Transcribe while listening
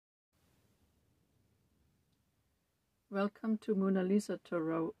Welcome to MoonALisa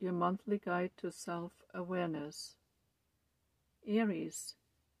Tarot, your monthly guide to self-awareness. Aries,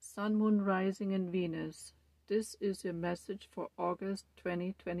 Sun, Moon, Rising and Venus. This is your message for August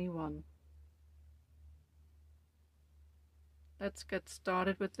 2021. Let's get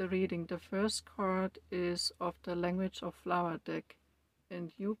started with the reading. The first card is of the Language of Flower deck,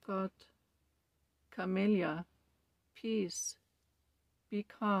 and you got Camellia, Peace, Be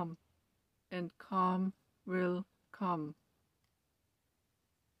calm, and calm will come.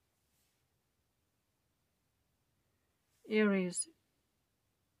 Aries,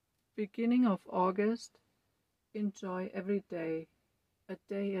 beginning of August, enjoy every day, a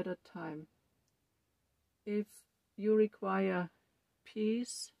day at a time. If you require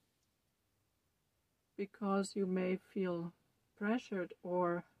peace because you may feel pressured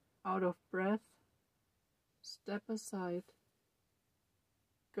or out of breath, step aside,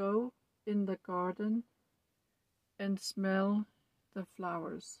 go in the garden and smell the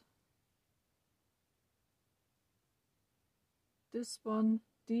flowers. This one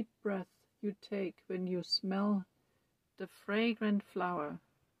deep breath you take when you smell the fragrant flower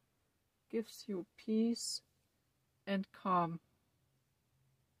gives you peace and calm.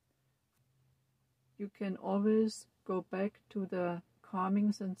 You can always go back to the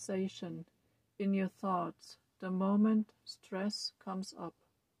calming sensation in your thoughts the moment stress comes up.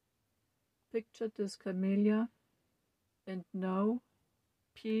 Picture this camellia and know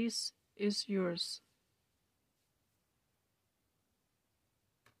peace is yours.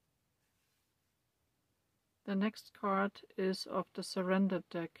 The next card is of the Surrender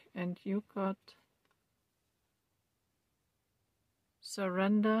deck, and you got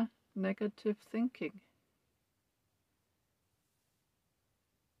Surrender Negative Thinking.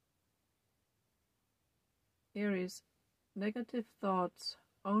 Aries, negative thoughts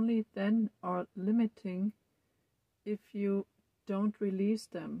only then are limiting if you don't release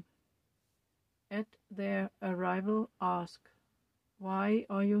them. At their arrival, ask, "Why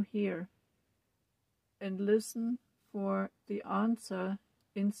are you here?" and listen for the answer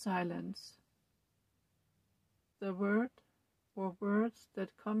in silence. The word or words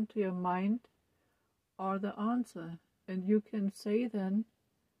that come to your mind are the answer, and you can say then,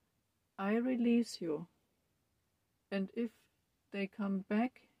 "I release you." And if they come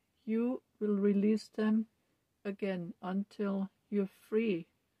back, you will release them again until you're free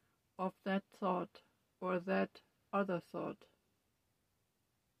of that thought or that other thought.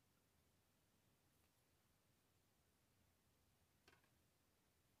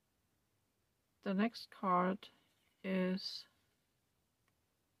 The next card is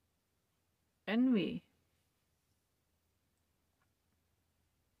Envy.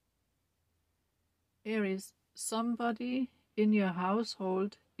 Aries, somebody in your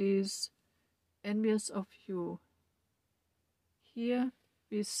household is envious of you. Here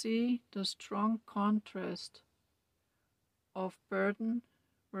we see the strong contrast of burden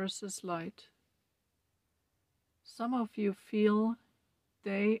versus light. Some of you feel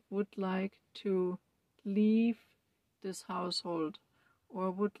they would like to leave this household or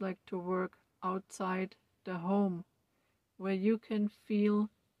would like to work outside the home where you can feel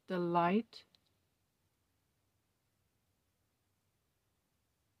the light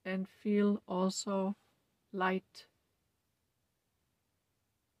and feel also light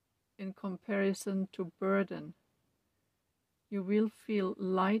in comparison to burden. You will feel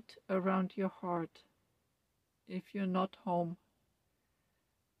light around your heart if you're not home.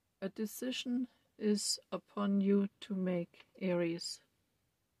 A decision is upon you to make, Aries.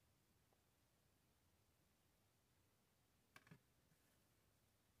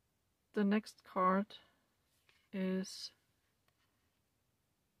 The next card is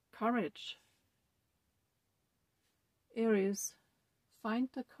Courage. Aries, find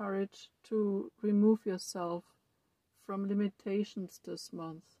the courage to remove yourself from limitations this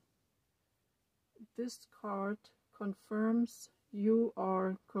month. This card confirms you are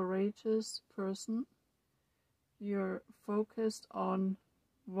a courageous person. You're focused on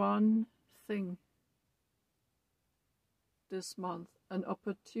one thing this month, an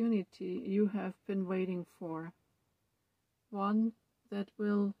opportunity you have been waiting for, one that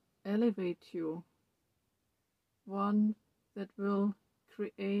will elevate you, one that will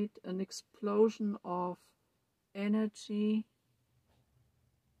create an explosion of energy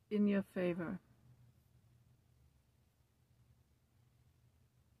in your favor.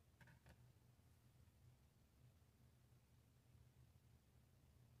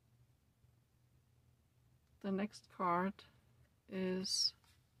 The next card is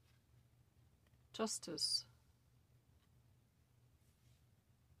Justice.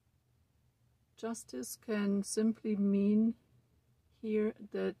 Justice can simply mean here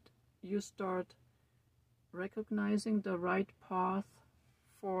that you start recognizing the right path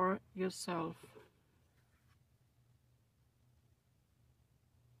for yourself.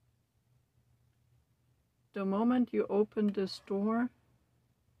 The moment you open this door,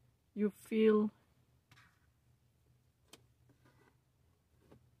 you feel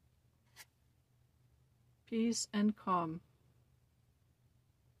peace and calm.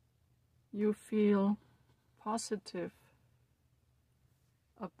 You feel positive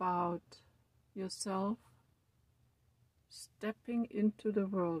about yourself stepping into the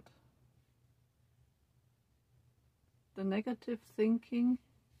world. The negative thinking,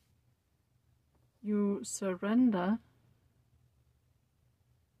 you surrender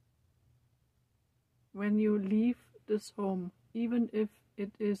when you leave this home, even if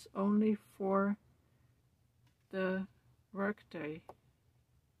it is only for the workday.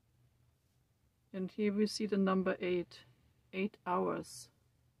 And here we see the number 8 hours,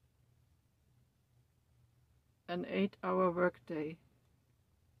 an 8-hour workday.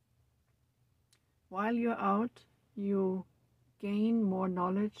 While you're out, you gain more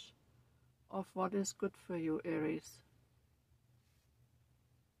knowledge of what is good for you, Aries.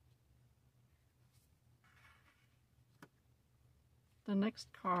 The next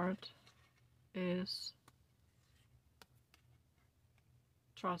card is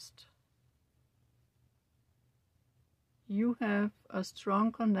trust. You have a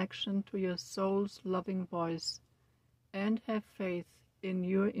strong connection to your soul's loving voice and have faith in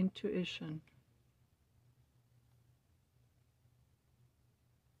your intuition.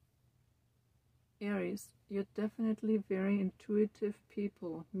 Aries, you're definitely very intuitive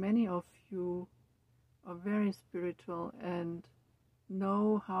people. Many of you are very spiritual and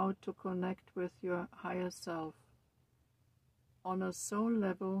know how to connect with your higher self. On a soul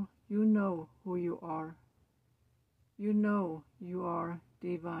level, you know who you are. You know you are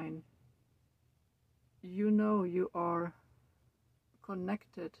divine. You know you are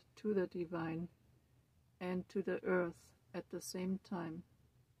connected to the divine and to the earth at the same time.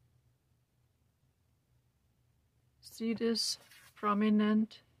 See this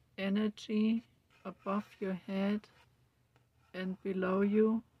prominent energy above your head and below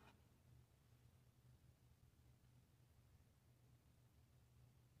you?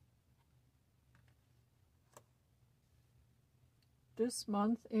 This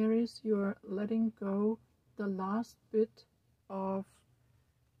month, Aries, you're letting go the last bit of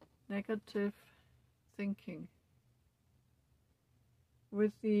negative thinking.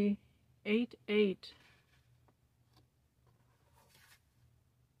 With the 8-8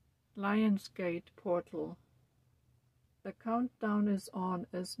 Lionsgate portal, the countdown is on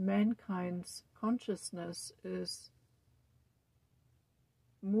as mankind's consciousness is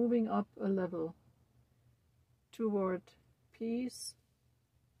moving up a level toward peace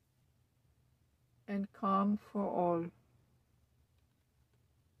and calm for all.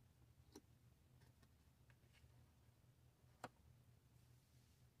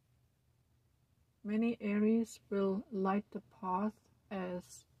 Many Aries will light the path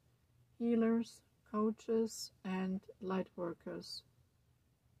as healers, coaches, and light workers.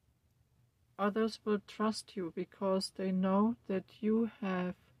 Others will trust you because they know that you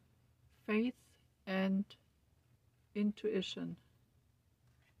have faith and intuition.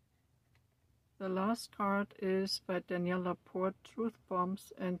 The last card is by Danielle Laporte, Truth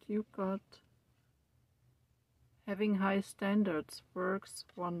Bombs, and you got having high standards works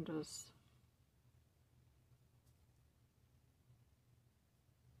wonders.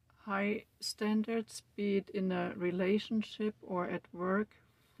 High standards, be it in a relationship or at work,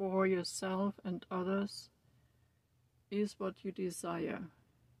 for yourself and others, is what you desire.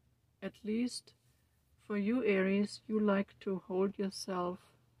 At least for you, Aries, you like to hold yourself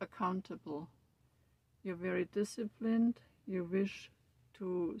accountable. You're very disciplined, you wish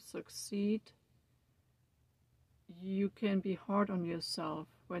to succeed. You can be hard on yourself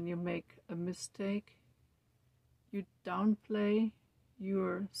when you make a mistake. You downplay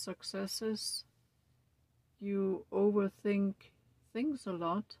your successes. You overthink things a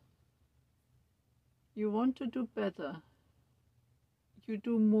lot. You want to do better. You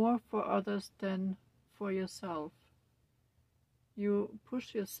do more for others than for yourself. You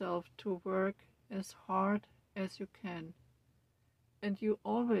push yourself to work as hard as you can. And you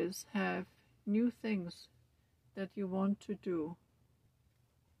always have new things that you want to do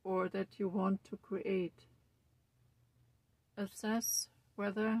or that you want to create. Assess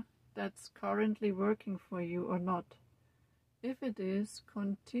whether that's currently working for you or not. If it is,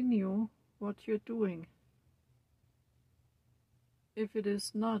 continue what you're doing. If it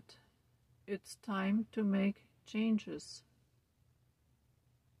is not, it's time to make changes.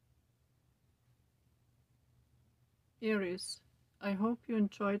 Aries, I hope you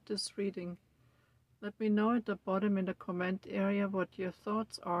enjoyed this reading. Let me know at the bottom in the comment area what your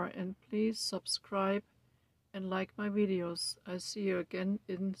thoughts are, and please subscribe and like my videos. I see you again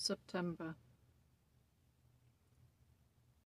in September.